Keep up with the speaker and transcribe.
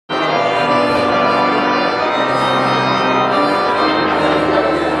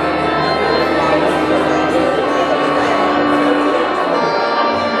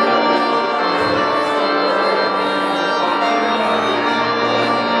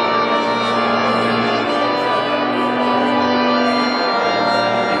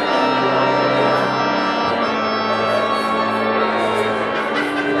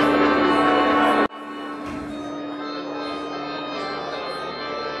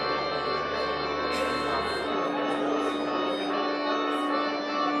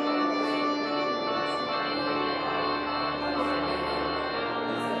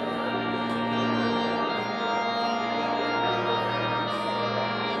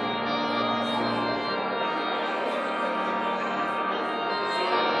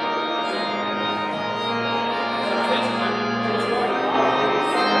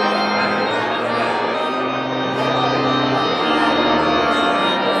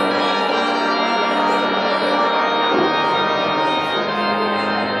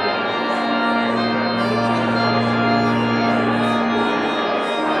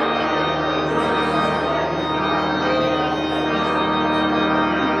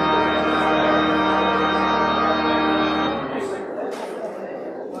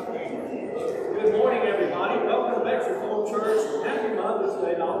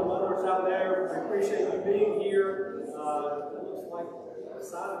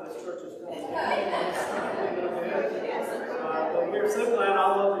excited this church is coming. But we're so glad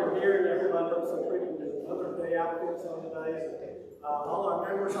all of you are here and everybody looks so pretty with Mother's Day outfits on today. All our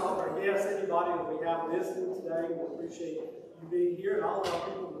members, all of our guests, anybody that we have listening today, we appreciate you being here, and all of our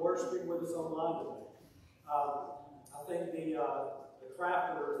people worshiping with us online today. I think the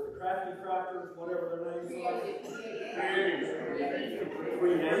crafters, the crafty crafters, whatever their names are.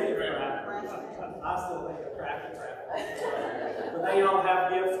 Creative crafters. I still think they're crafty crafters. But they all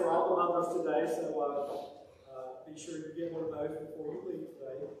have gifts for all the mothers today, so be sure you get one of those before you leave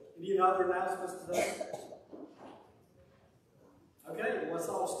today. Any other announcements today? Okay, well, let's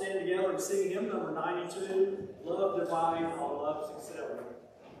all stand together and sing hymn number 92, Love Divine, All Loves Accelerate.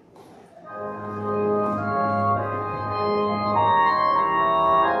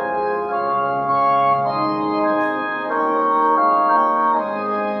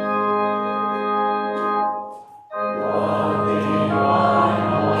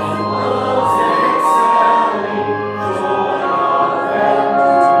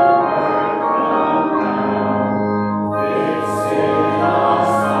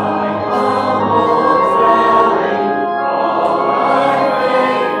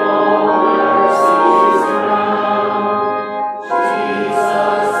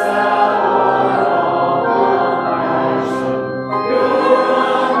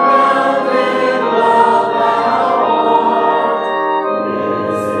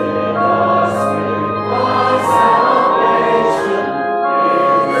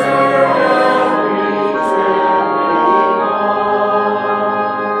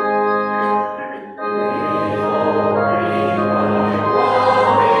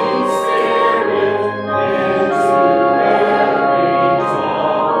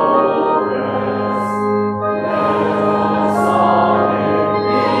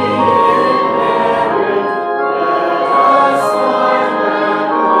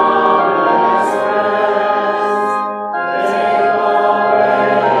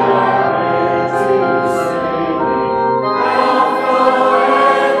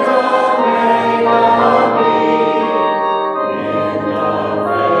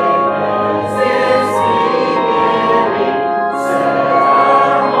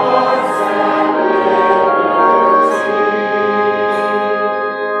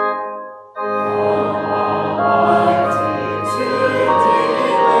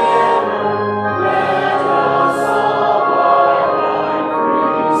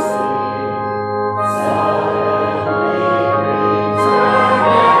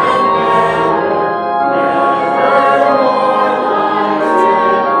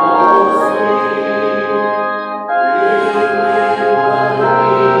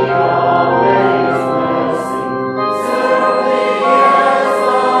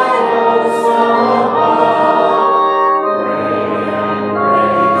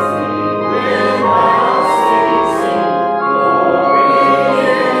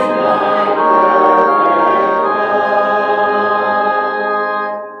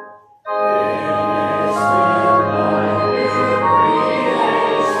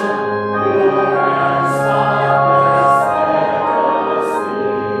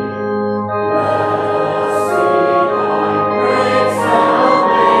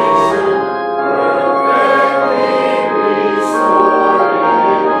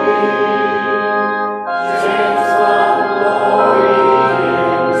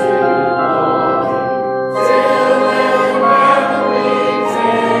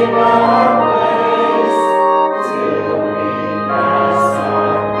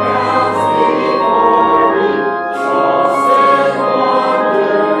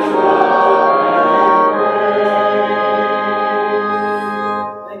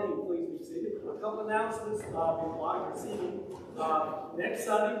 Next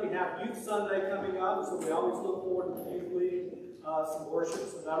Sunday, we have Youth Sunday coming up, so we always look forward to youth leading some worship.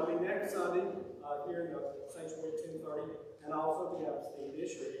 So that'll be next Sunday here in the sanctuary at 10:30. And also, we have Steve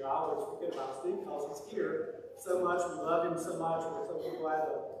Disher here. I always forget about Steve because he's here so much. We love him so much. We're so glad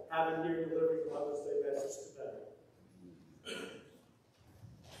to have him here delivering the Mother's Day message today.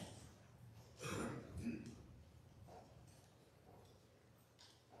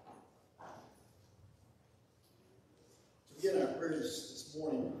 To begin our prayers this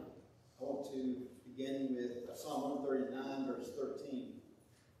morning, I want to begin with Psalm 139, verse 13.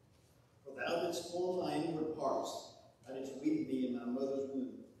 For thou didst form my inward parts, thou didst weave me in my mother's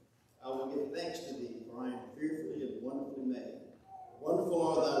womb. I will give thanks to thee, for I am fearfully and wonderfully made. Wonderful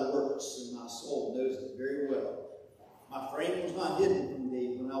are thy works, and my soul knows it very well. My frame was not hidden from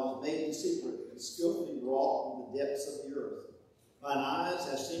thee when I was made in secret, and skillfully wrought in the depths of the earth. Thine eyes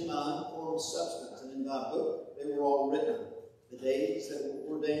have seen my unformed substance, and in thy book they were all written, the days that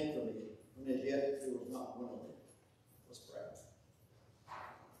were ordained for me, when as yet there was not one of them. Let's pray.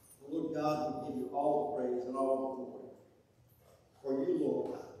 Lord God, we give you all the praise and all the glory. For you,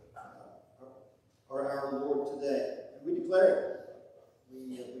 Lord, are our Lord today. And we declare it. We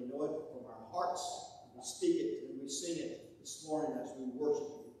know it from our hearts. We speak it and we sing it this morning as we worship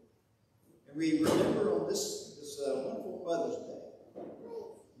you. And we remember on this wonderful Mother's Day,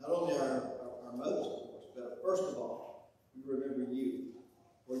 not only our mothers, of course, but first of all, we remember you.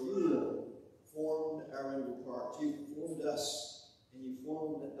 For you, Lord, formed our inward parts. You formed us, and you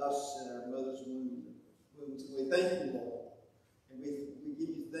formed us in our mother's wombs. And we thank you, Lord. And we give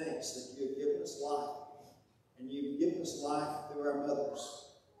you thanks that you have given us life. And you've given us life through our mothers.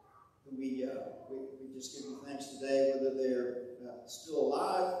 And we just give you thanks today, whether they're still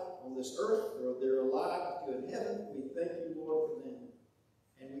alive on this earth or they're alive with you in heaven. We thank you, Lord, for them.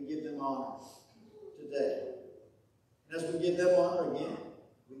 And we give them honor today. And as we give them honor again,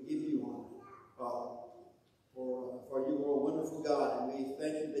 we give you honor, Father. For you are a wonderful God, and we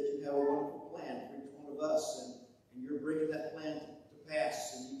thank you that you have a wonderful plan for each one of us, and you're bringing that plan to pass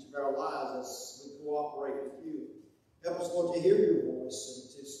in each of our lives as we cooperate with you. Help us, Lord, to hear your voice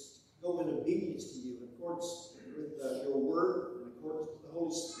and to go in obedience to you in accordance with your word, in accordance with the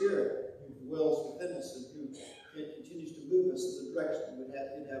Holy Spirit who dwells within us and who continues to move us in the direction you would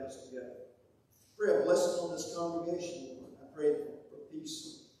have us to go. Pray a blessing on this congregation, Lord. I pray for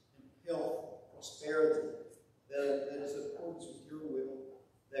peace and health, prosperity, that is in accordance with your will,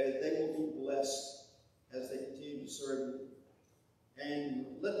 that they will be blessed as they continue to serve you.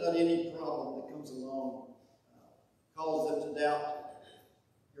 And let not any problem that comes along cause them to doubt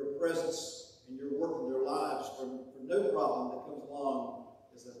your presence and your work in their lives, for no problem that comes along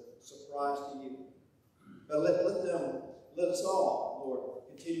is a surprise to you. But let us all, Lord,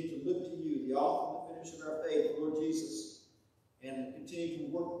 continue to look to you, the author and the finisher of our faith, Lord Jesus, and continue to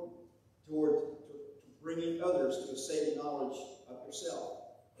work toward bringing others to a saving knowledge of yourself,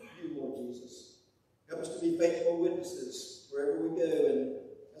 of you, Lord Jesus. Help us to be faithful witnesses wherever we go, and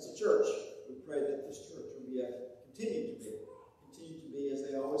as a church, we pray that this church will continue to be as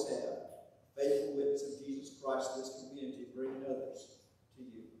they always have, faithful witness of Jesus Christ in this community, bringing others to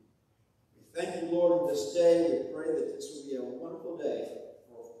you. We thank you, Lord, on this day. We pray that this will be a wonderful day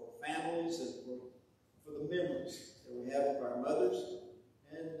for families and for the memories that we have of our mothers,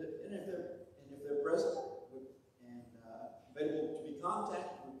 and if they're present and available to be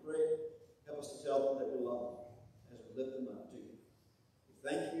contacted, we pray, help us to tell them that we love them as we lift them up to you. We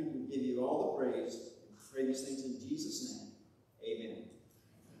thank you. We give you all the praise. We pray these things in Jesus' name. Amen.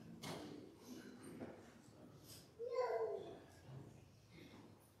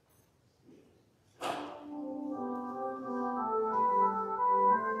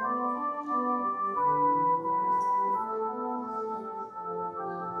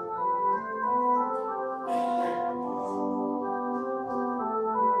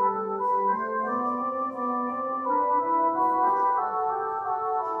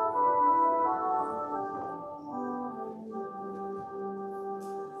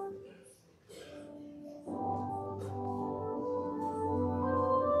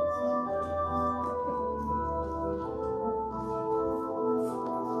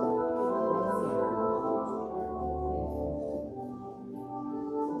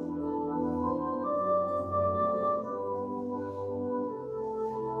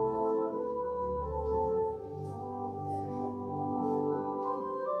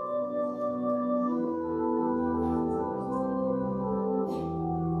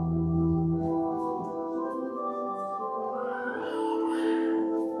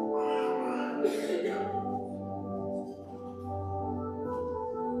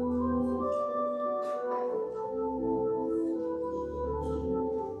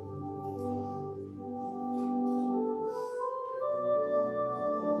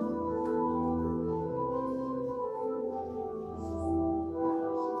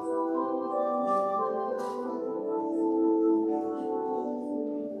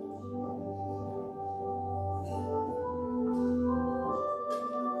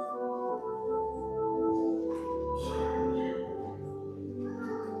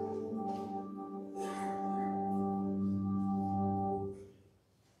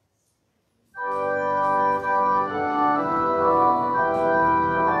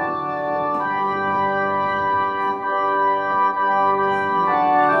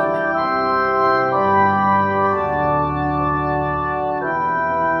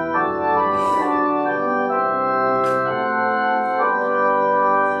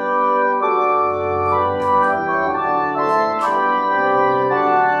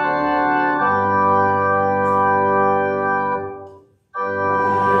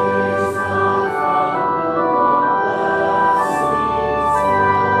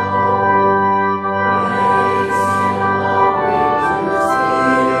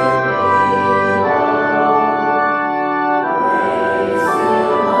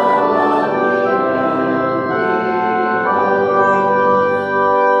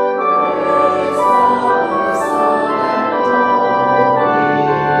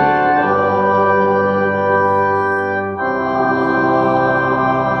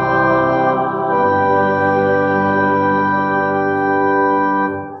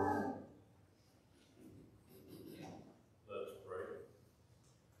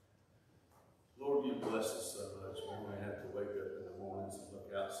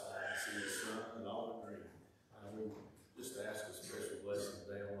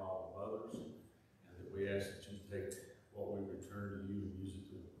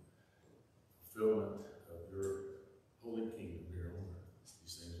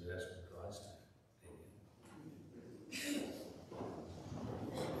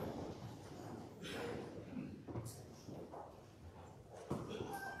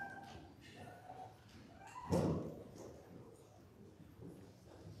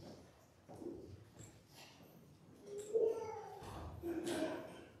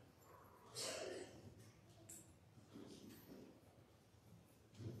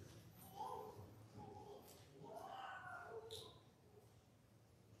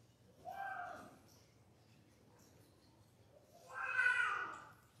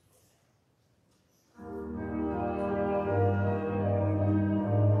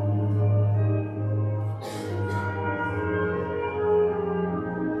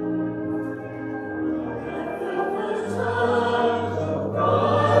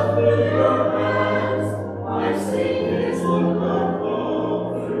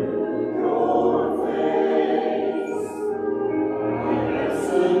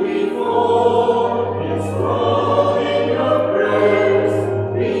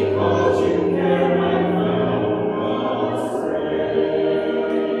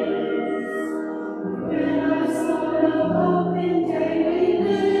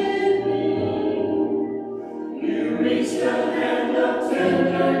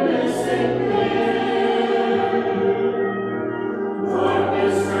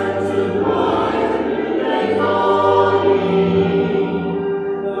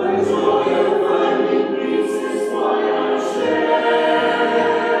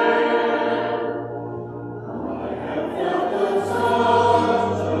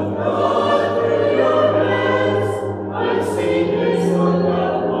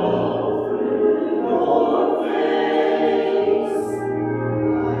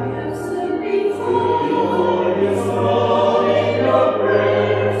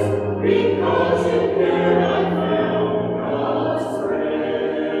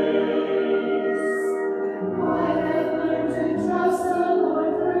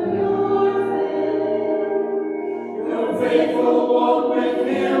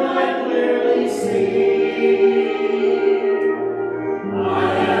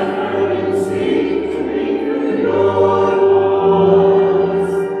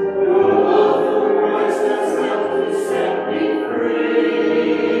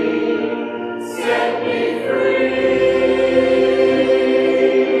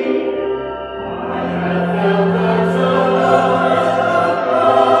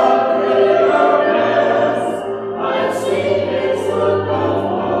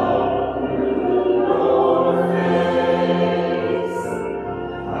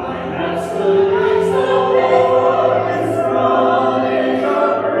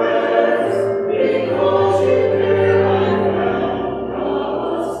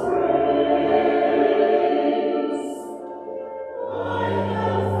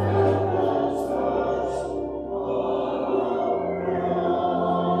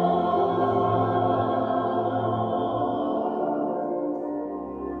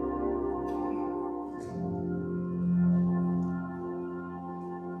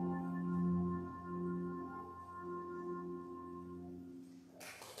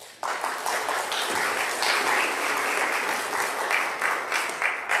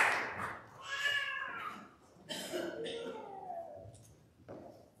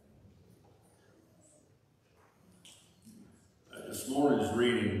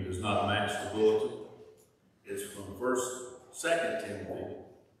 morning's reading does not match the bulletin. It's from 2 Timothy,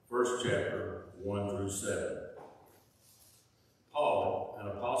 1st chapter, 1 through 7. Paul, an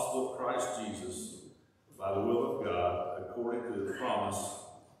apostle of Christ Jesus, by the will of God, according to the promise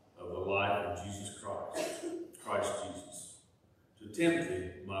of the life of Jesus Christ Jesus. To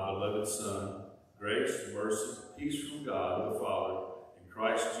Timothy, my beloved son, grace, mercy, peace from God the Father, and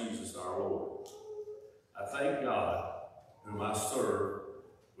Christ Jesus our Lord. I thank God, whom I serve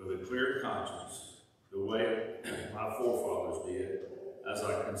with a clear conscience, the way my forefathers did, as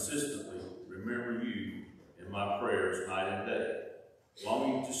I consistently remember you in my prayers night and day,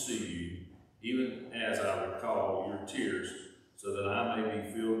 longing to see you, even as I recall your tears, so that I may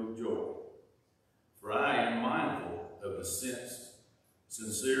be filled with joy. For I am mindful of the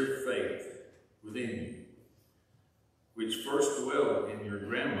sincere faith within you, which first dwelled in your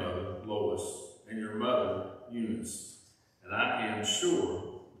grandmother Lois and your mother Eunice, and I am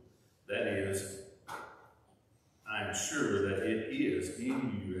sure that it is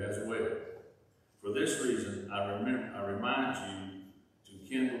in you as well. For this reason, I remind you to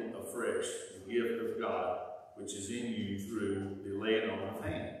kindle afresh the gift of God which is in you through the laying on of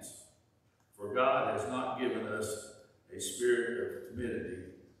hands. For God has not given us a spirit of timidity,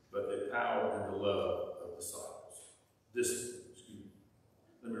 but the power and the love of discipline.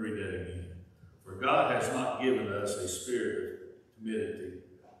 Let me read that again. For God has not given us a spirit of timidity,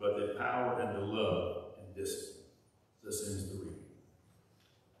 but the power and the love and discipline. This ends the reading.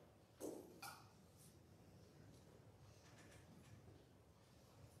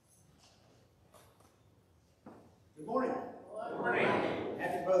 Good morning. Good morning.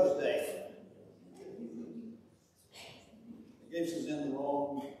 Happy Mother's Day. I gave Suzanne the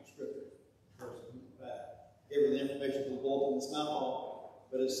wrong scripture. Gave her the information for the bulletin. It's not all,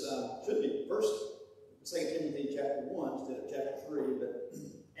 but it should be 2 Timothy chapter 1 instead of chapter 3. But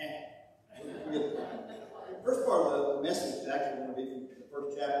the first part of the message is actually going to be from the first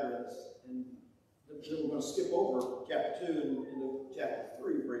chapter, and then we're going to skip over chapter 2 and into chapter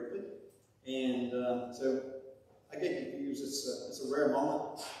 3 briefly. And so I get confused. It's a rare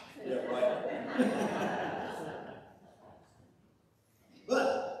moment. Yeah, right. But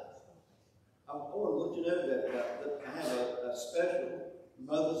I want to let you know that I have a special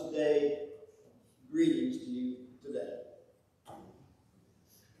Mother's Day greetings to you today.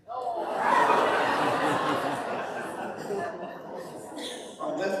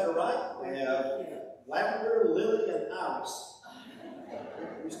 From left to right, we have lavender, lily, and iris.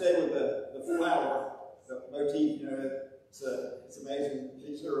 We stay with the flower, the motif. You know, it's amazing.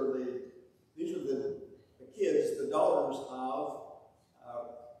 These are the kids, the daughters of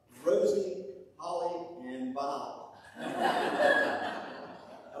Rosie, Holly, and Bob. I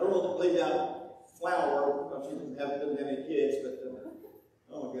don't want to bleed out flower because she doesn't have any kids, but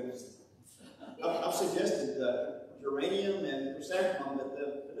oh my goodness. I've suggested geranium and chrysanthemum, but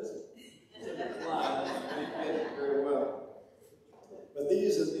that doesn't fly very well. But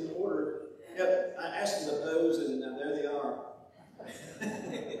these are in order. Yep, I asked them to pose, and there they are.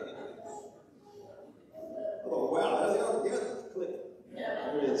 Oh wow, there they are together. Click.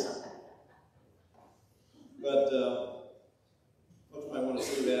 There it is. But folks might want to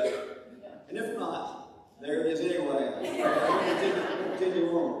see that. And if not, there it is anyway. We'll continue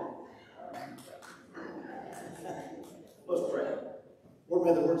on. Let's pray. Lord,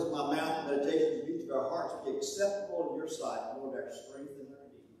 may the words of my mouth and meditations of each of our hearts be acceptable in your sight, Lord, our strength and our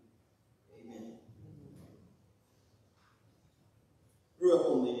redeemer. Amen. Grew up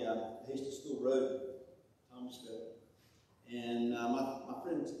on the Hasty School Road, Thomasville. And my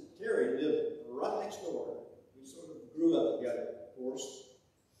friend Terry lived right next door. We sort of grew up together, of course.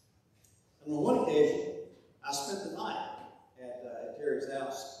 And on one occasion, I spent the night at Terry's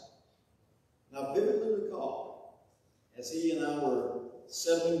house. And I vividly recall, as he and I were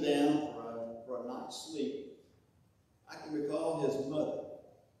settling down for a night's sleep, I can recall his mother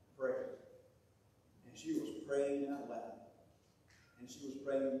praying. And she was praying out loud. And she was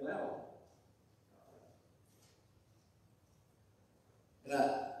praying loud. And I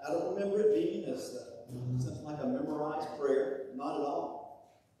don't remember it being as something like a memorized prayer, not at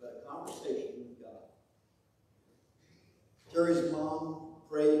all, but a conversation with God. Terry's mom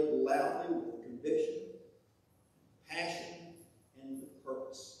prayed loudly with conviction, passion, and with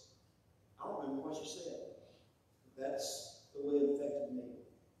purpose. I don't remember what she said, but that's the way it affected me.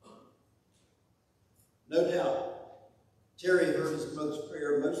 No doubt, Terry heard his mother's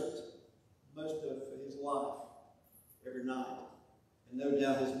prayer most of his life, every night. And no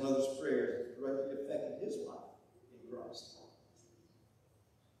doubt his mother's prayers directly affected his life in Christ.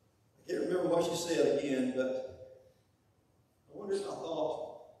 I can't remember what she said again, but I wonder if I thought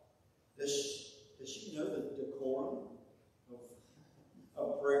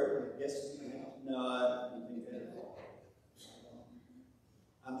No,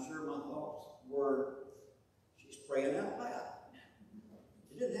 I'm sure my thoughts were, she's praying out loud.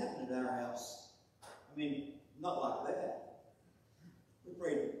 It didn't happen at our house. I mean, not like that. We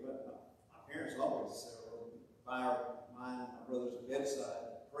prayed, but my parents always by mine and my brother's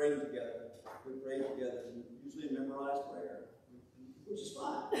bedside, praying together. We prayed together and usually memorized prayer, which is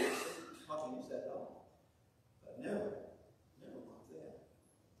fine. I'm not going to use that at all. But never like that.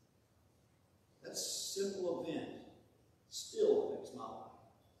 That simple event still affects my life.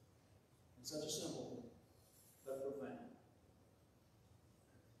 It's such a simple thing, but profound.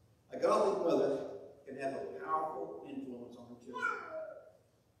 A godly mother can have a powerful influence on her children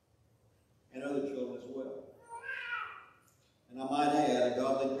and other children as well. And I might add, a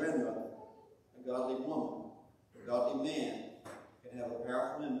godly grandmother, a godly woman, a godly man can have a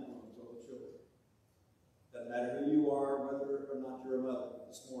powerful influence on the children. Doesn't matter who you are, whether or not you're a mother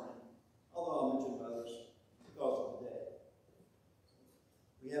this morning. Although I'll mention mothers because of the day.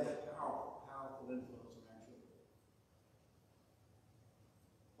 We have a powerful influence on our children.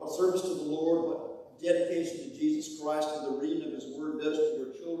 What service to the Lord, what dedication to Jesus Christ and the reading of His Word does to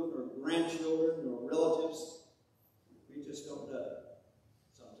your children or grandchildren or relatives, we just don't know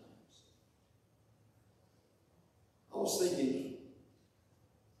sometimes. I was thinking,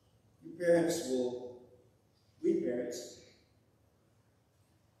 we parents,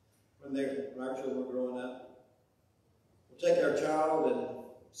 when our children were growing up, we'll take our child and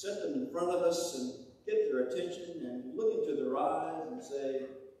set them in front of us and get their attention and look into their eyes and say,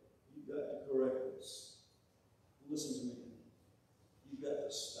 you've got to correct this. Listen to me. You've got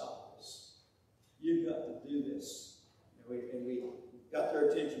to stop this. You've got to do this. And we got their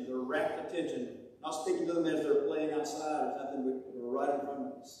attention, their rapt attention, not speaking to them as they're playing outside or something, we're right in front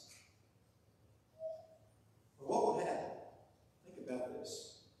of us. But what would happen? Think about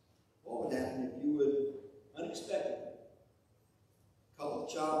this. What would happen if you would unexpectedly call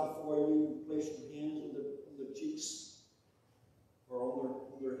the child before you, place your hands on their cheeks or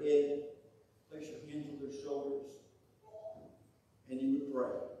on their head, place your hands on their shoulders, and you would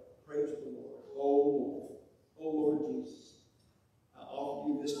pray. Pray to the Lord. Oh Lord Jesus, I offer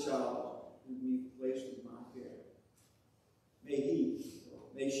you this child whom you've placed in my care.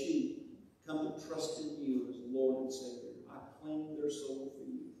 May she come to trust in you as Lord and Savior. I claim their soul for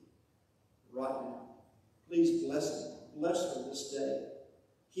you right now. Please bless them. Bless her this day.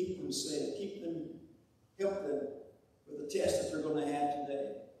 Keep them safe. Help them with the test that they're going to have today.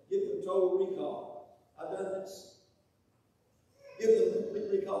 Give them total recall. I've done this. Give them complete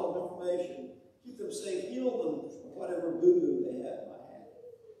recall of information. Keep them safe. Heal them from whatever voodoo they have might have.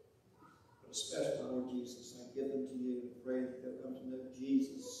 But especially, Lord Jesus, I give them to you and pray that they'll come to know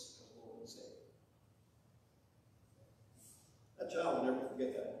Jesus as Lord and Savior. That child will never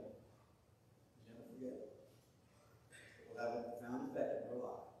forget that one. Never forget it. It will have a profound effect in their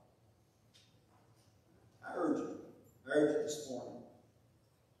life. I urge you this morning,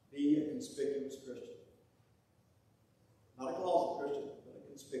 be a conspicuous Christian. Not a closet Christian, but a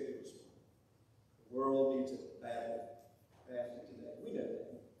conspicuous one. The world needs it badly today. We know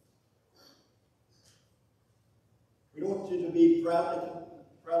that. We don't want you to be proudly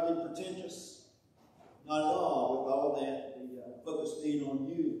pretentious. Not at all, with all that, the focus being on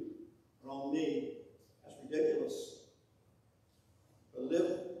you or on me. That's ridiculous. But live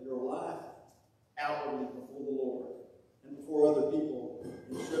your life outwardly before the Lord and before other people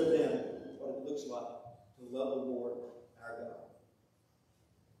and show them what it looks like to love the Lord our God.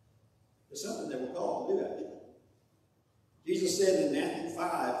 It's something that we're called to do, actually. Jesus said in Matthew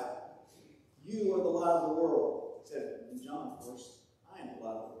 5, you are the light of the world. He said in John, of course, I am the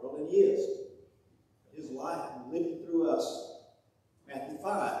light of the world, and He is. His light living through us. Matthew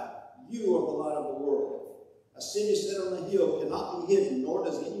 5, you are the light of the world. A city set on a hill cannot be hidden, nor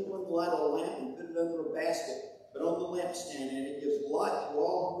does anyone light a lamp and put it under a basket, but on the lampstand, and it gives light to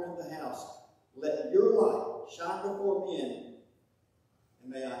all who are in the house. Let your light shine before men,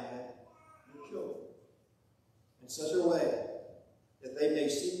 and may I have your children in such a way that they may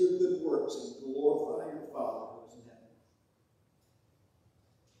see your good works and glorify your Father who is in heaven.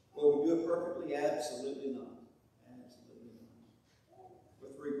 Will we do it perfectly? Absolutely not. Absolutely not.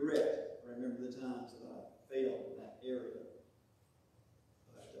 With regret, I remember the times that I failed in that area.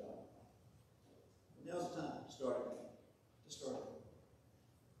 But now's the time to start again.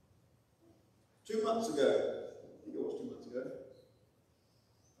 2 months ago, I think it was 2 months ago,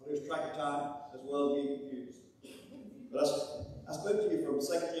 I lose track of time as well as being confused. But I spoke to you from 2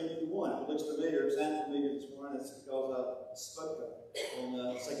 Timothy 1. If it looks familiar, sounds familiar this morning, it's because I spoke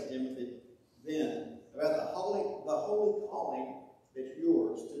on 2 Timothy then about the holy calling that's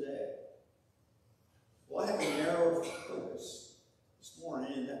yours today. Well, I have a narrow focus this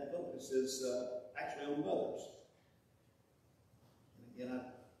morning, and that focus is actually on mothers. And again,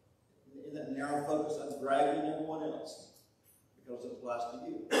 in that narrow focus, I'm dragging everyone else because it applies to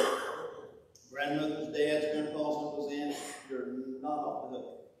you. Grandmothers, dads, grandpas, uncles, aunts, you're not off the hook.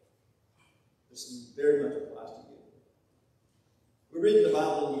 This very much applies to you. We read in the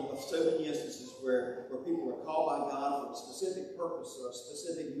Bible of so many instances where people are called by God for a specific purpose or a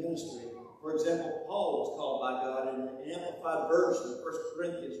specific ministry. For example, Paul was called by God in an amplified version of 1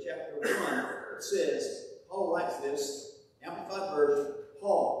 Corinthians chapter 1. It says, Paul writes this, amplified version,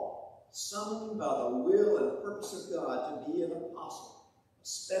 Paul, summoned by the will and purpose of God to be an apostle, a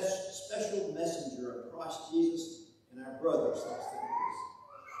special messenger of Christ Jesus and our brothers,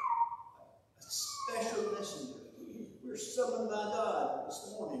 a special messenger. We're summoned by God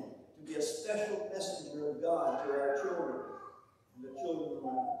this morning to be a special messenger of God to our children and the children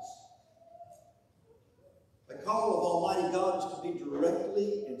around us. The call of Almighty God is to be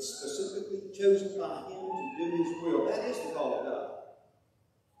directly and specifically chosen by Him to do His will. That is the call of God.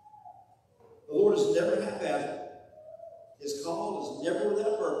 The Lord is never haphazard. His call is never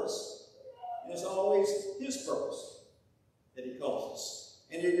without purpose. And it's always His purpose that He calls us.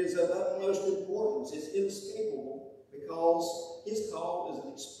 And it is of utmost importance. It's inescapable because His call is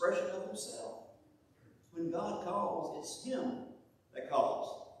an expression of Himself. When God calls, it's Him that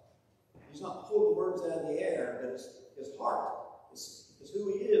calls. He's not pulling words out of the air, but it's His heart. It's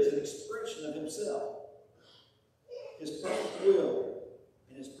who He is, an expression of Himself. His perfect will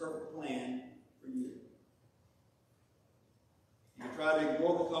and His perfect plan for you. You can try to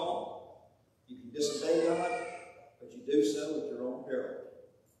ignore the call. You can disobey God, but you do so at your own peril.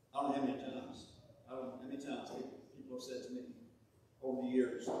 I don't know how many times people have said to me over the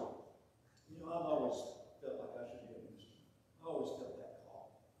years, you know, I've always felt like I should be a minister. I always felt that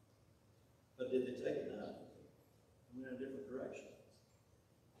call. But did they take it? No. I went in a different direction.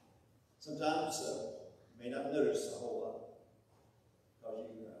 Sometimes you may not notice a whole lot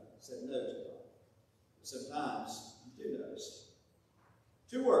because you said no to God. But sometimes you do notice.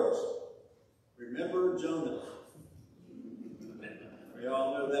 2 words. Remember Jonah. We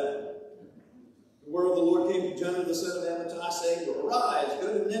all know that one. The word of the Lord came to Jonah, the son of Amittai, saying, Arise, go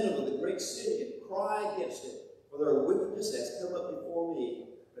to Nineveh, the great city, and cry against it, for their wickedness has come up before me.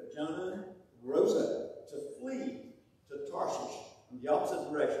 But Jonah rose up to flee to Tarshish in the opposite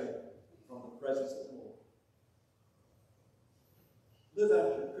direction from the presence of the Lord. Live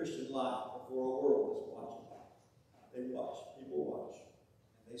out your Christian life before a world is watching. They watch. People watch.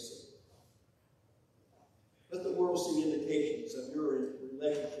 And they see. Let the world see indications of your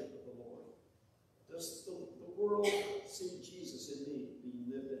relationship with the Lord. Does the world see Jesus in me being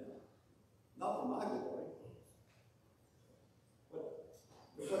lived out? Not for my glory.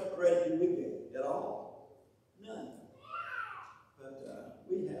 What credit do we get at all? None. But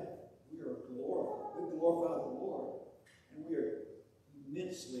we are glorified. We glorify the Lord. And we are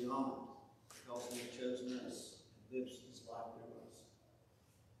immensely honored because He has chosen us and lives His life through us.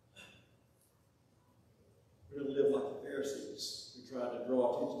 We're going to live like the Pharisees who tried to draw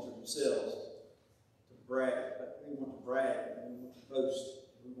attention to themselves, to brag. But we want to brag, and we want to boast,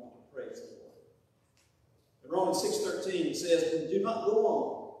 and we want to praise the Lord. In Romans 6:13 it says, do not go on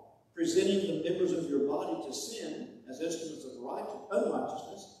presenting the members of your body to sin as instruments of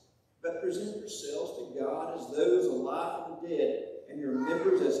unrighteousness, but present yourselves to God as those alive from the dead, and your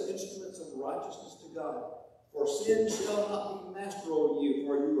members as instruments of righteousness to God. For sin shall not be master over you,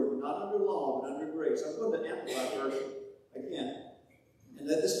 for you are not under law, but under grace. I'm going to Amplified version again. And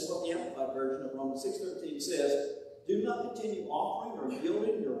that this is what the Amplified version of Romans 6:13 says. Do not continue offering or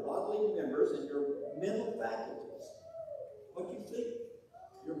yielding your bodily members and your mental faculties. What do you think?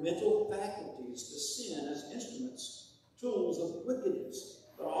 Your mental faculties to sin as instruments, tools of wickedness.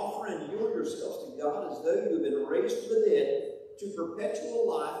 But offer and yield yourselves to God as though you have been raised from the dead to perpetual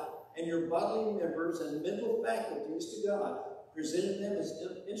life, and your bodily members and mental faculties to God, presenting them as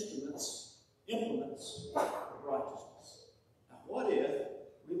implements of righteousness. Now, what if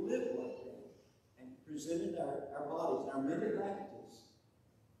we lived like that and presented our bodies and our mental faculties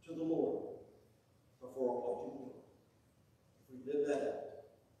to the Lord before a watching world? If we did that,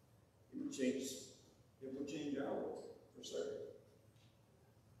 it would change our world for certain.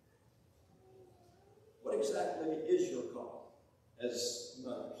 What exactly is your call as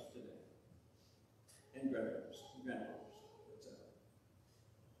mothers today? And grandmothers, etc.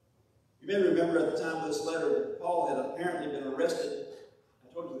 You may remember at the time of this letter that Paul had apparently been arrested,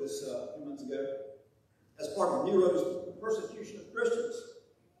 I told you this a few months ago, as part of Nero's persecution of Christians.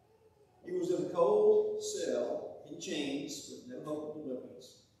 He was in a cold cell, in chains, with no hope of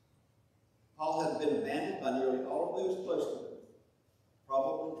deliverance. Paul had been abandoned by nearly all of those close to him,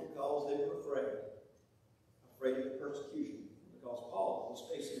 probably because they were afraid of the persecution, because Paul was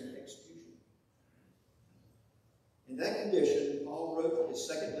facing an execution. In that condition, Paul wrote his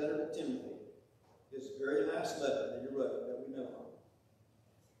second letter to Timothy, his very last letter that he wrote that we know of,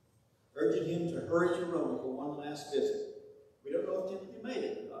 urging him to hurry to Rome for one last visit. We don't know if Timothy made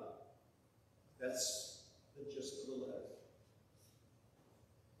it or not. That's the gist of the letter.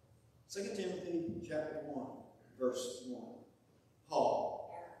 2 Timothy chapter 1, verse 1.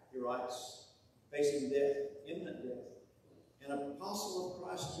 Paul, he writes, facing death, imminent death, an apostle of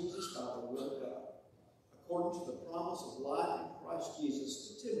Christ Jesus by the will of God, according to the promise of life in Christ Jesus,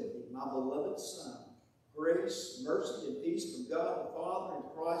 to Timothy, my beloved son, grace, mercy, and peace from God the Father and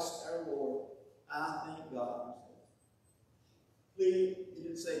Christ our Lord. I thank God. Please, he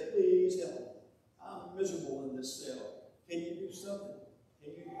didn't say, please help me. I'm miserable in this cell. Can you do something?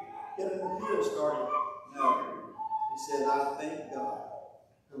 Can you get an appeal started? No. He said, I thank God,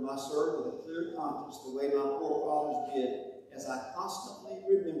 whom I serve with a clear conscience, the way my forefathers did, as I constantly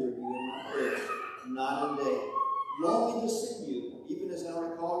remember you in my prayers, night and day, longing to see you, even as I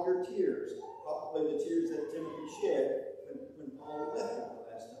recall your tears, probably the tears that Timothy shed when Paul left him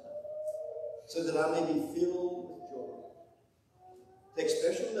the last time, so that I may be filled with joy. Take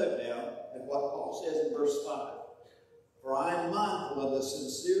special note now at what Paul says in verse 5. For I am mindful of the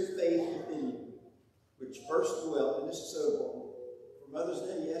sincere faith within you, which first dwelt, and this is so important, for Mother's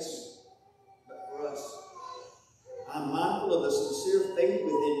Day, yes, but for us. I'm mindful of the sincere faith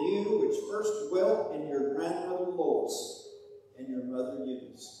within you, which first dwelt in your grandmother Lois and your mother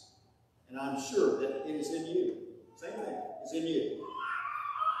Eunice. And I'm sure that it is in you. Same thing, it's in you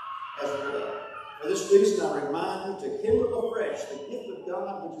as well. For this reason, I remind you to kindle afresh the gift of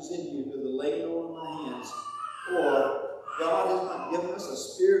God which is in you through the laying on of my hands. For God has not given us a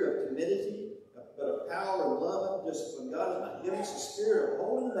spirit of timidity, but of power and love and discipline. God has not given us a spirit of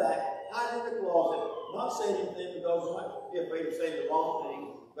holding back, hiding in the closet, not saying anything because we might be afraid of saying the wrong thing,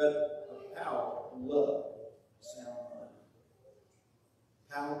 but of power and love, sound mind.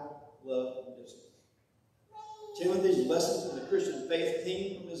 Power, love, and discipline. Timothy's lessons in the Christian faith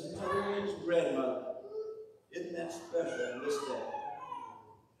came from his mother and his grandmother. Isn't that special on this day?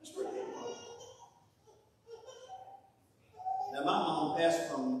 That's where it came from. Now, my mom passed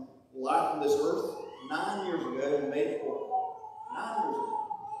from life on this earth 9 years ago on May 4th. 9 years ago.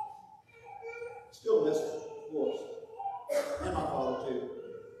 Still miss her, of course. And my father, too.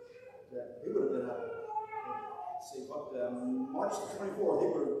 He would have been let's see, March the 24th, he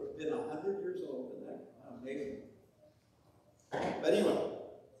would have been 100 years old. Isn't that amazing? But anyway,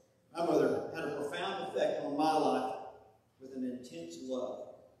 my mother had a profound effect on my life with an intense love.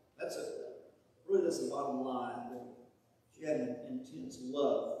 That's the bottom line. She had an intense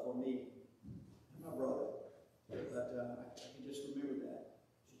love for me and my brother. But I can just remember that.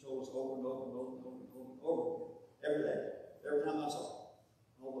 She told us over and over and over and over and over and over every day, every time I saw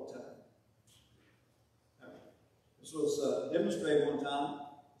her, all the time. This was demonstrated one time.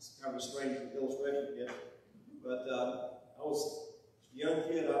 It's kind of a strange illustration again. But I was a young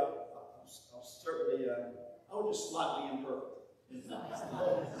kid. I was certainly, I was just slightly imperfect.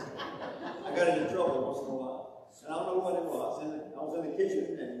 I got into trouble once in a while. And I don't know what it was. And I was in the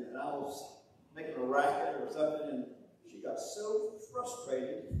kitchen and I was making a racket or something, and she got so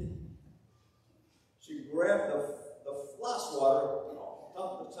frustrated. She grabbed the fly swatter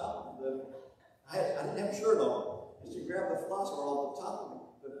off the top of the. I didn't have a shirt on. And she grabbed the fly swatter off the top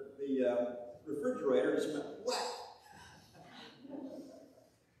of the refrigerator and she went whack.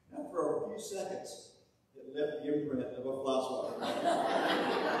 And for a few seconds, it left the imprint of a fly swatter.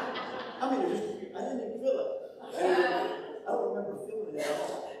 I mean, I didn't even feel it. I don't remember feeling it at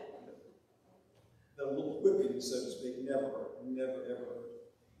all. The little whipping, so to speak, never, ever.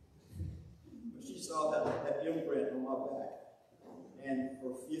 But she saw that imprint on my back. And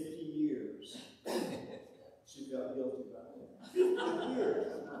for 50 years, she felt guilty about it. 50 years,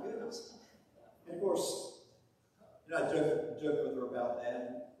 oh my goodness. And of course, I joke with her about that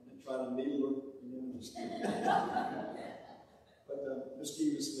and try to needle her, just but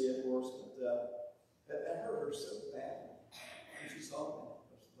mischievously, of course. But that hurt her so bad when she saw that.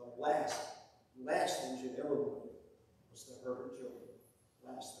 The last thing she'd ever wanted was to hurt her children.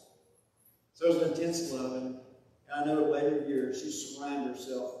 Last thing. So it was an intense love, and I know in later years she surrounded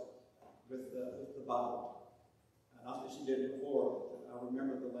herself with the Bible. Not that she did it before, but I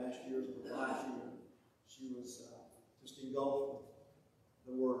remember the last years of her life, she was just engulfed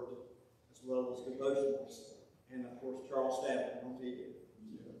with the Word, as well as devotionals, and of course Charles Stanton on TV.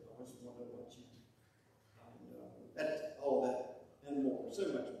 I just wanted to watch him. And all that and more, so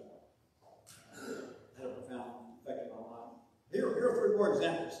much more. here are three more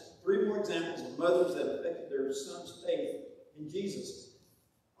examples. Three more examples of mothers that affected their son's faith in Jesus.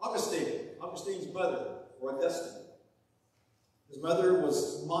 Augustine's mother, or Augustine. His mother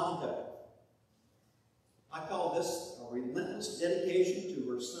was Monica. I call this a relentless dedication to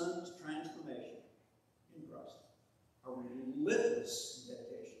her son's transformation in Christ. A relentless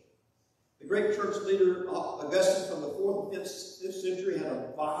dedication. The great church leader, Augustine, from the 4th and 5th century, had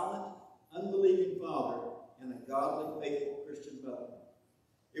a violent, unbelieving father and a godly, faithful Christian mother.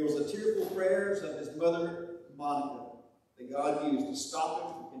 It was the tearful prayers of his mother, Monica, that God used to stop him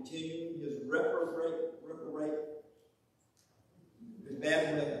from continuing his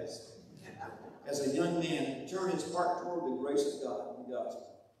bad ways. As a young man, he turned his heart toward the grace of God and the gospel.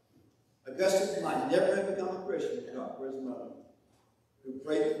 Augustine might never have become a Christian if not for his mother, who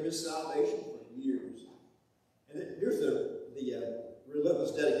prayed for his salvation for years. And then here's the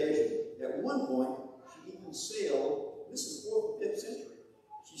relentless dedication. At one point, she even sailed, this is 4th and 5th century,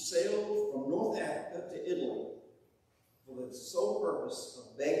 she sailed from North Africa to Italy for the sole purpose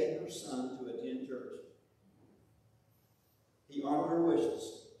of begging her son to attend church. He honored her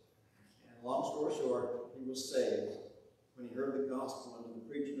wishes, and long story short, he was saved when he heard the gospel under the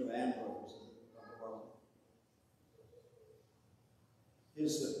preaching of Ambrose of Harlem.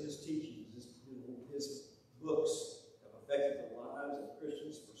 His teachings, his books have affected the lives of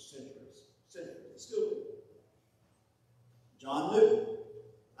Christians for centuries. Still do. John Newton.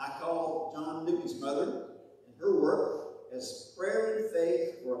 I call John Newton's mother and her work as prayer and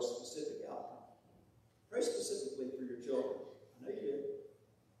faith for a specific outcome. Pray specifically for your children. I know you do.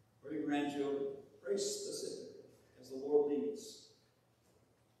 For your grandchildren. Pray specifically as the Lord leads.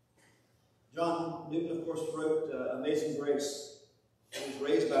 John Newton, of course, wrote Amazing Grace. He was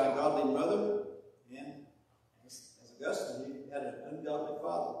raised by a godly mother, and as Augustine, he had an ungodly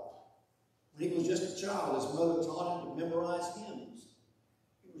father. When he was just a child, his mother taught him to memorize hymns.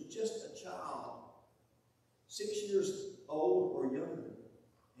 He was just a child, 6 years old or younger,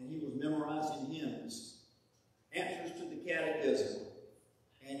 and he was memorizing hymns, answers to the catechism,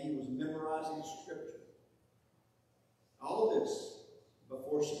 and he was memorizing scripture. All of this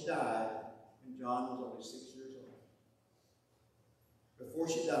before she died when John was only 6 years old. Before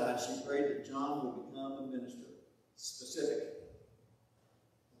she died, she prayed that John would become a minister. Specific.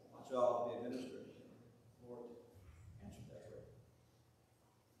 My child will be a minister. Lord, answer that prayer.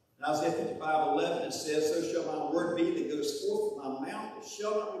 In Isaiah 55:11, it says, "So shall my word be that goes forth from my mouth. It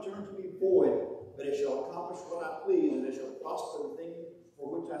shall not return to me void, but it shall accomplish what I please, and it shall prosper the thing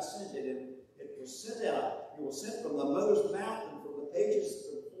for which I sent it." And it was sent out. It was sent from the mother's mouth and from the pages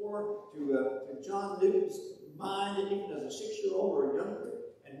before to John Newton's mind, and even as a 6-year-old or younger.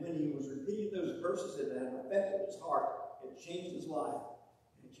 And when he was repeating those verses, it had affected his heart. It changed his life.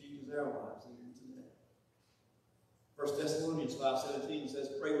 And it changes our lives even today. 1 Thessalonians 5:17 says,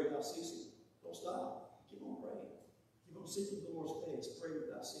 "Pray without ceasing." Don't stop. Keep on praying. Keep on seeking the Lord's face. Pray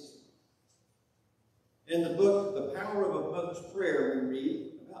without ceasing. In the book, The Power of a Mother's Prayer, we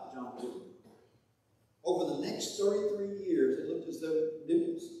read about John Newton. Over the next 33 years, it looked as though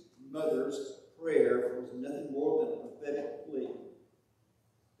Newton's mother's prayer was nothing more than a pathetic plea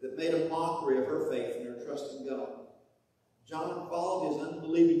that made a mockery of her faith and her trust in God. John followed his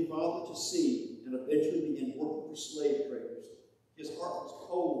unbelieving father to sea and eventually began working for slave traders. His heart was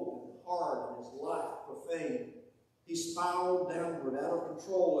cold and hard and his life profane. He spiraled downward out of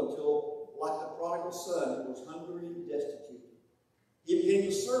control until, like the prodigal son, he was hungry and destitute. He became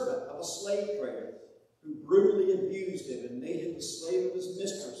the servant of a slave trader who brutally abused him and made him the slave of his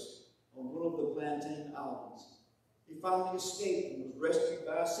mistress on one of the Plantain Islands. He finally escaped and was rescued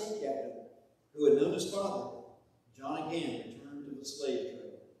by a sea captain who had known his father. John again returned to the slave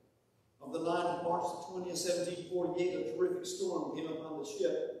trade. On the night of March the 20th, 1748, a terrific storm came upon the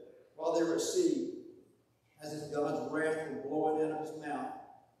ship while they were at sea, as if God's wrath were blowing out of his mouth,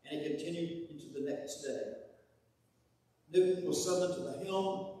 and it continued into the next day. Newton was summoned to the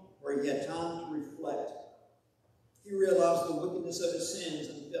helm, where he had time to reflect. He realized the wickedness of his sins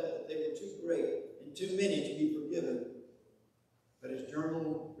and felt that they were too great and too many to be forgiven. But his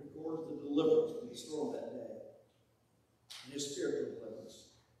journal records the deliverance from the storm that day and his spiritual deliverance.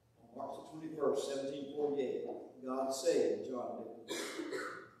 On March the 21st, 1748, God saved John Newton.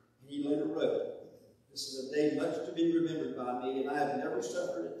 He later wrote, "This is a day much to be remembered by me, and I have never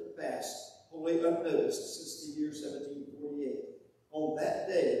suffered it to pass wholly unnoticed since the year 1748. On that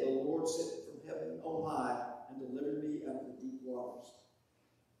day, the Lord sent from heaven on high and delivered me out of the deep waters."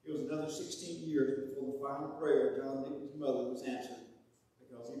 It was another 16 years before the final prayer of John Newton's mother was answered,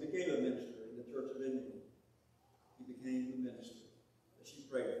 because he became a minister in the Church of England. He became the minister that she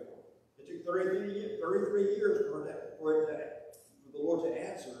prayed for. It took 33 years for it to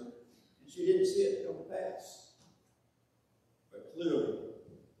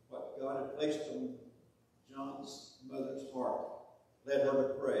led her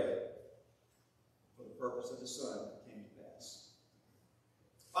to pray for the purpose of the Son came to pass.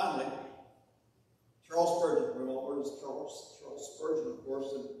 Finally, Charles Spurgeon, we all heard of Charles Spurgeon, of course,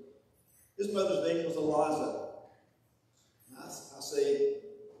 and his mother's name was Eliza. And I say,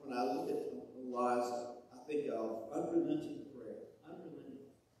 when I look at Eliza, I think of unrelenting prayer. Unrelenting.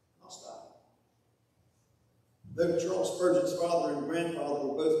 I'll stop. Though Charles Spurgeon's father and grandfather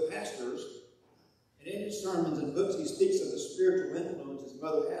were both pastors, and in his sermons and books he speaks of the spiritual influence his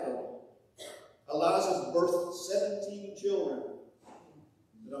mother had on him, Eliza birthed 17 children,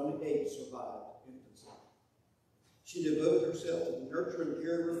 but only 8 survived infancy. She devoted herself to the nurture and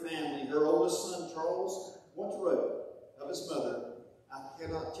care of her family. Her oldest son, Charles, once wrote of his mother, "I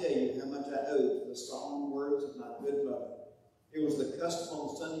cannot tell you how much I owe to the solemn words of my good mother. It was the custom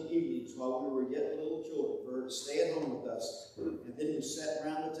on Sunday evenings while we were yet little children for her to stay at home with us, and then we sat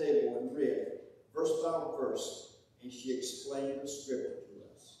round the table and read, verse by verse, and she explained the scripture to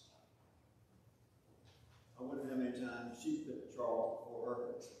us." I wonder how many times she put Charles before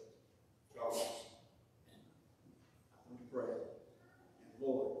her. Charles. I'm going to pray. And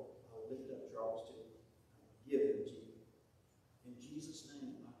Lord, I'll lift up Charles to you. Give him to you. In Jesus'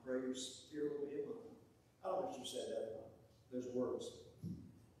 name, I pray your spirit will be among him. I don't know if you said that, those words.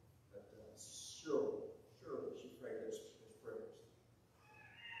 But surely she prayed those prayers.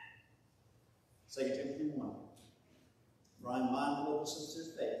 2 Timothy 1. For I am mindful of the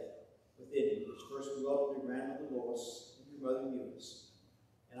sincere faith within you, which first we welcome your grandmother Lois and your mother Eunice,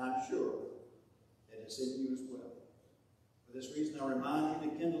 and I'm sure that it's in you as well. For this reason I remind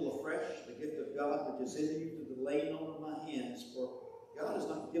you to kindle afresh the gift of God which is in you through the laying on of my hands, for God has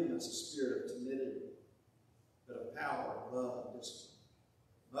not given us a spirit of timidity, but of power, love, and discipline.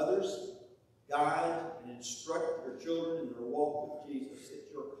 Mothers, guide and instruct your children in their walk with Jesus.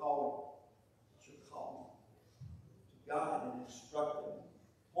 It's your calling. It's your calling to guide and instruct them,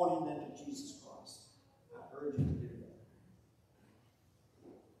 pointing them to Jesus Christ. I urge you to do that.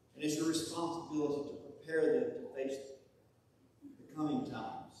 And it's your responsibility to prepare them to face the coming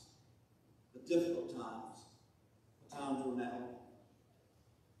times, the difficult times, the times we're now in.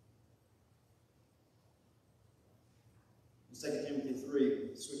 In 2 Timothy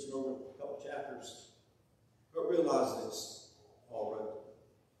 3, switching over a couple chapters, but realize this, Paul wrote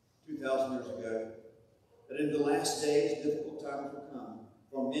 2,000 years ago, that in the last days difficult times will come,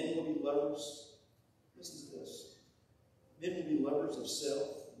 for men will be lovers, listen to this, men will be lovers of self,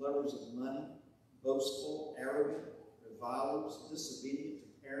 lovers of money, boastful, arrogant, revilers, disobedient to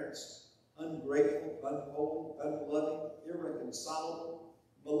parents, ungrateful, unholy, unloving, irreconcilable,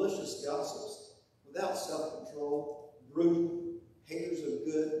 malicious gossips, without self-control, brutal, haters of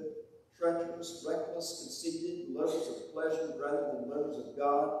good, treacherous, reckless, conceited, lovers of pleasure rather than lovers of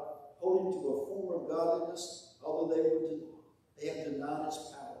God, holding to a form of godliness, although they have denied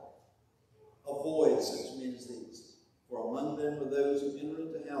its power. Avoid such men as these, for among them are those who enter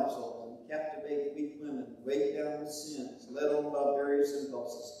into households and captivate weak women, weighed down with sins, led on by various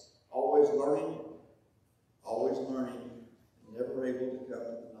impulses, always learning, and never able to come to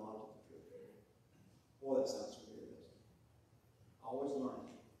the knowledge of the truth. Boy, that sounds familiar, doesn't it? Always learning,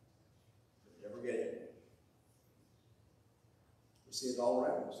 but never getting it. We see it all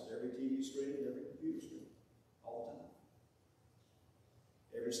around us, at every TV screen, every computer screen, all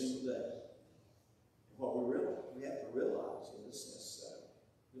the time. Every single day. And what we have to realize is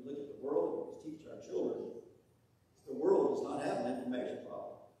we look at the world and we teach our children, the world does not have an information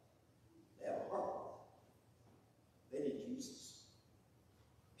problem. They have a heart problem. They need Jesus.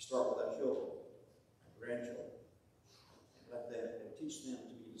 We start with our children, our grandchildren, and let them and teach them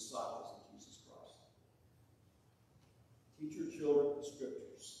to be disciples of Jesus Christ. Teach your children the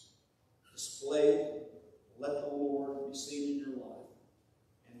scriptures. Display, let the Lord be seen in your life,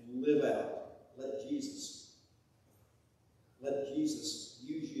 and live out. Let Jesus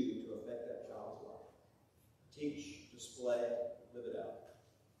use you to affect that child's life. Teach, display, live it out.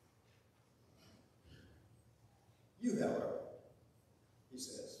 You, however, he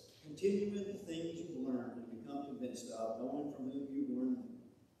says, continue in the things you've learned and become convinced of, knowing from whom you've learned them,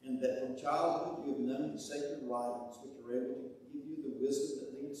 and that from childhood you have known the sacred writings, which are able to give you the wisdom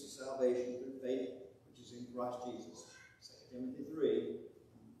that leads to salvation through faith, which is in Christ Jesus. 2 Timothy 3,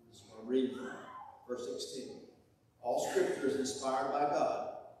 this is what I'm reading from, verse 16. All scripture is inspired by God.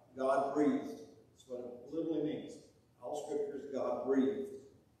 God breathed. That's what it literally means. All scripture is God breathed.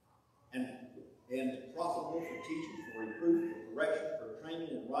 And profitable for teaching, for reproof, for correction, for training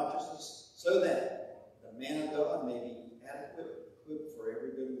in righteousness, so that the man of God may be adequate, equipped for every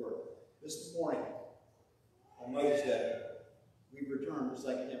good work. This morning, on Mother's Day, we return to 2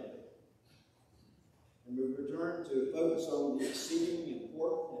 Timothy. And we return to focus on the exceedingly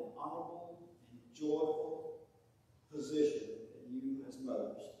important and honorable and joyful position that you as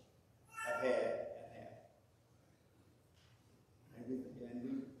mothers have had and have. And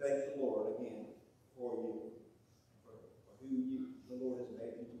we thank the Lord again for you, for who the Lord has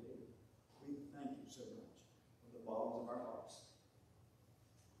made you to be. We thank you so much from the bottoms of our hearts.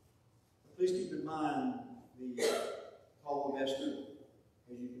 But please keep in mind the call of Esther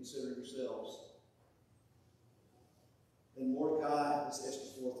as you consider yourselves. Then Mordecai, this is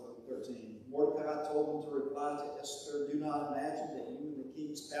Esther 4:13. Mordecai told them to reply to Esther, "Do not imagine that you in the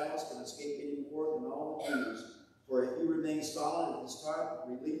king's palace can escape any more than all the Jews. For if you remain silent at this time,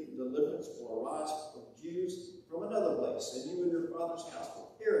 relief and deliverance will arise for the Jews from another place, and you and your father's house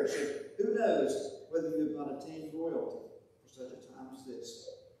will perish. And who knows whether you have not attained royalty for such a time as this?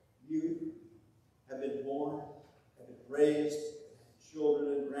 You have been born, have been raised,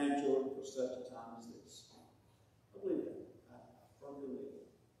 children and grandchildren for such a time as this." I believe that. I firmly believe it.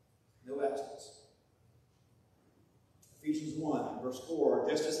 No accidents. Ephesians 1, verse 4,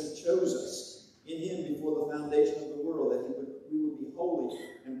 just as he chose us in him before the foundation of the world, that we would be holy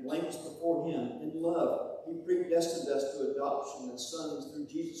and blameless before him. In love, he predestined us to adoption as sons through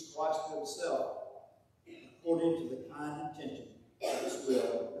Jesus Christ to himself, according to the kind intention of his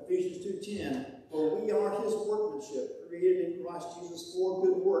will. Ephesians 2:10, for we are his workmanship, created in Christ Jesus for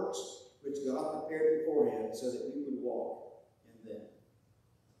good works, which God prepared beforehand so that we would walk in them.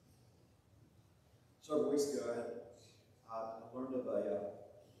 Several weeks ago, I learned of a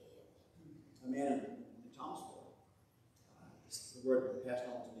man in Thomasville. The word passed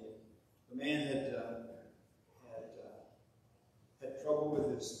on to me. The man had trouble with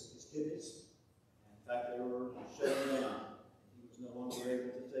his kidneys. In fact, they were shutting down. He was no longer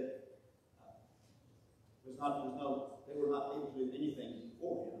able to take. They were not able to do anything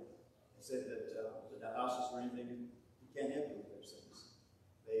for him. They said that the dialysis or anything, he can't help you with those things.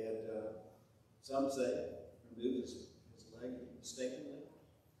 They had, some say, removed his leg mistakenly,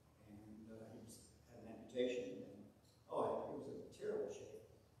 and he had an amputation, and it was a terrible shape.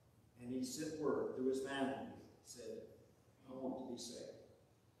 And he sent word to his family, said, "I want to be saved."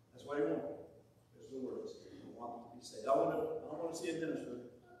 That's what he wanted. There's the words. I want to be saved. I don't want to see a minister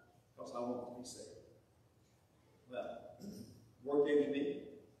because I want to be saved. Well, word came to me.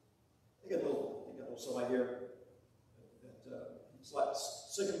 I got a little somebody here that it's like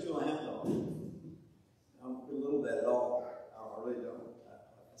sticking to a hand dog. I don't belittle that at all. I really don't. I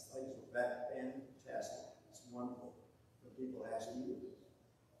think it's fantastic. It's wonderful when people ask you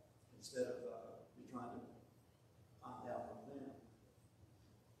instead of you trying to find out from them.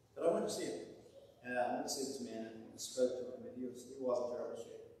 But I went to see him, and I went to see this man and spoke to him, and he was in terrible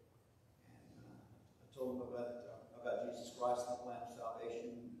shape. And I told him about Jesus Christ and the plan of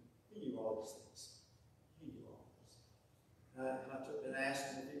salvation. He knew all these things. He knew all this. And I asked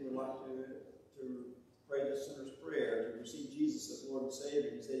him if he would like to pray the sinner's prayer, to receive Jesus as Lord and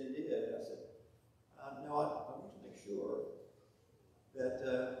Savior. He said he did. I said, no, I want to make sure that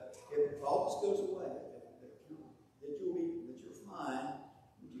if all this goes away, that you're fine,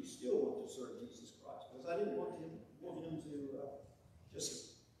 would you still want to serve Jesus Christ? Because I didn't want him to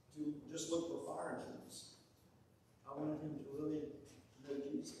just look for fire insurance. I wanted him to really know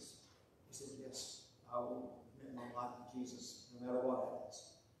Jesus. He said, yes, I will commit my life to Jesus no matter what happens.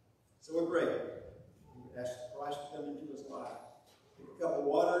 So we prayed. We asked Christ to come into his life. Took a cup of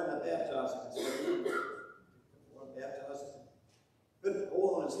water and I baptized him. Baptized him. Put the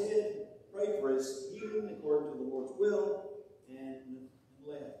oil on his head, prayed for his healing according to the Lord's will, and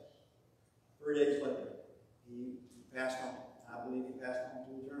left. 3 days later, he passed on. I believe he passed on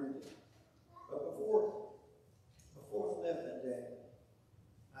to eternity. But before he left that day,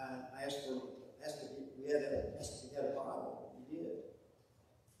 I asked if he had a Bible. He did.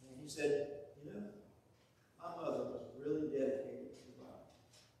 And he said, my mother was really dedicated to the Bible.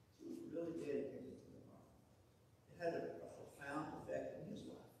 She was really dedicated to the Bible. It had a profound effect on his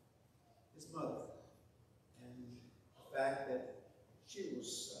life, his mother, and the fact that she was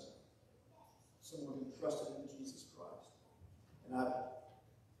someone who trusted in Jesus Christ. And I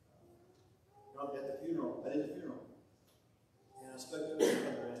did the funeral, and I spoke to his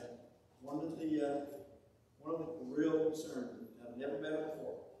mother, and one of the real concerns, I've never met her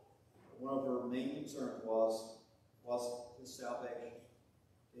before, but one of her main concerns was his salvation.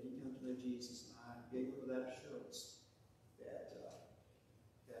 Did he come to know Jesus? And I gave her that assurance that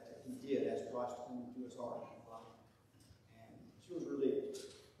he did ask Christ to come into his heart and life. And she was relieved,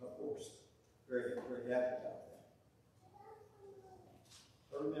 of course, very, very happy about that.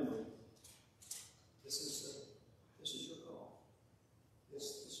 But remember, this is your call. This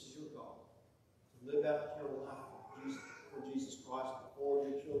is your call to live out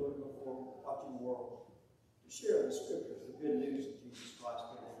share the scriptures, the good news of Jesus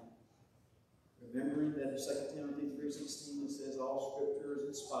Christ with them. Remembering that in 2 Timothy 3:16 it says all scripture is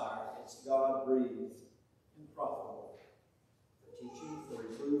inspired, it's God-breathed and profitable for teaching, for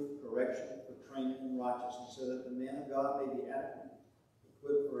reproof, for correction, for training in righteousness, so that the man of God may be adequate,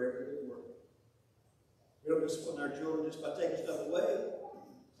 equipped for every good work. We don't discipline our children just by taking stuff away.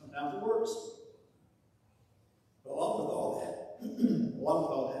 Sometimes it works. But along with all that,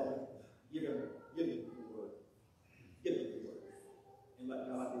 give them the word. Give them the word. And let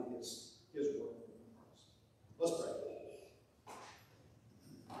God do his work in their hearts. Let's pray.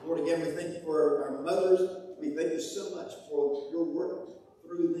 Lord, again, we thank you for our mothers. We thank you so much for your work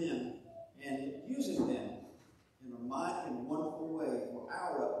through them and using them in a mighty and wonderful way for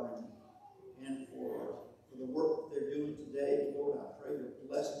our upbringing and for the work that they're doing today. Lord, I pray your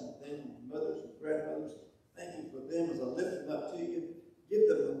blessing on them and mothers and grandmothers. Thank you for them as I lift them up to you. Give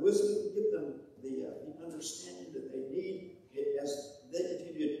them the wisdom, give them the understanding that they need as they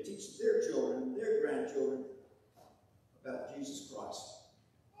continue to teach their children and their grandchildren about Jesus Christ.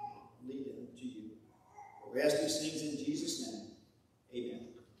 Lead them to you. We ask these things in Jesus' name. Amen.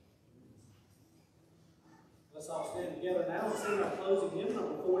 Let's all stand together now and sing our closing hymn,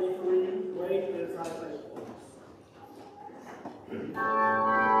 number 43, Great is Thy Faithfulness. Great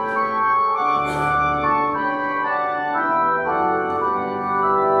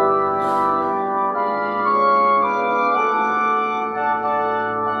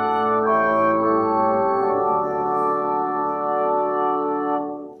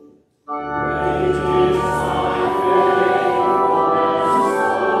is thy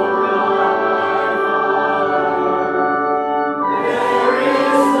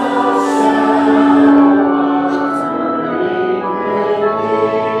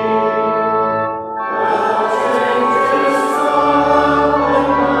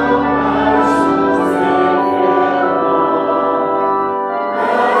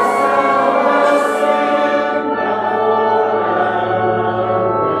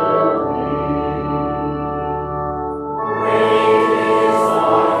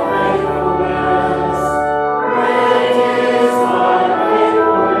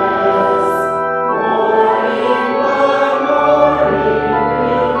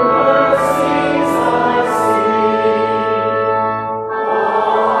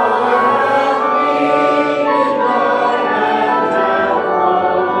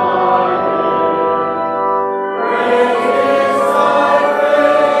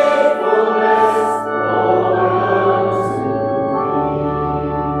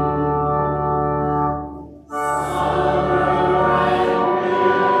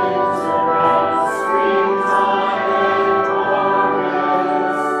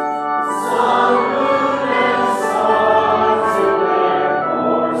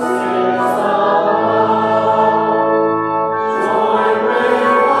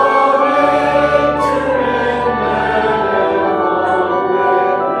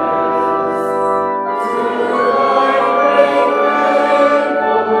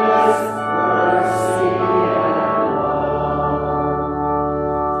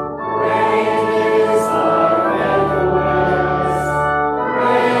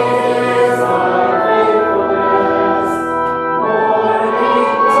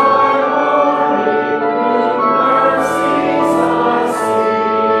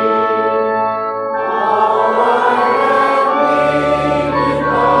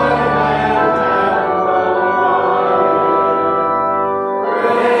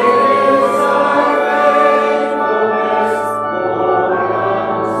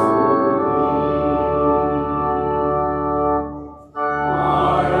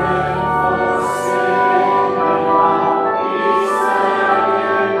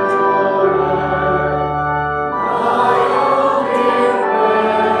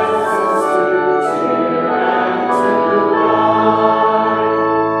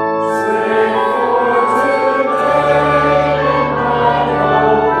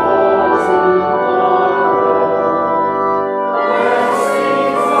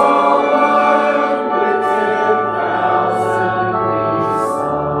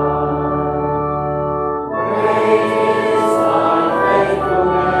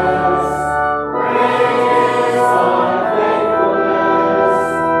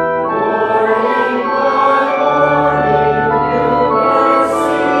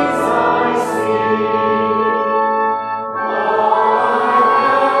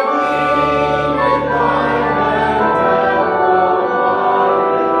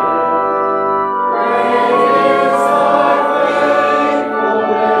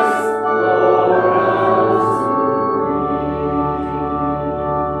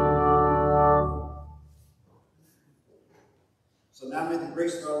So now may the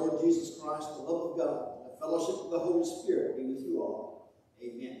grace of our Lord Jesus Christ, the love of God, and the fellowship of the Holy Spirit be with you all.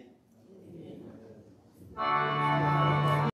 Amen.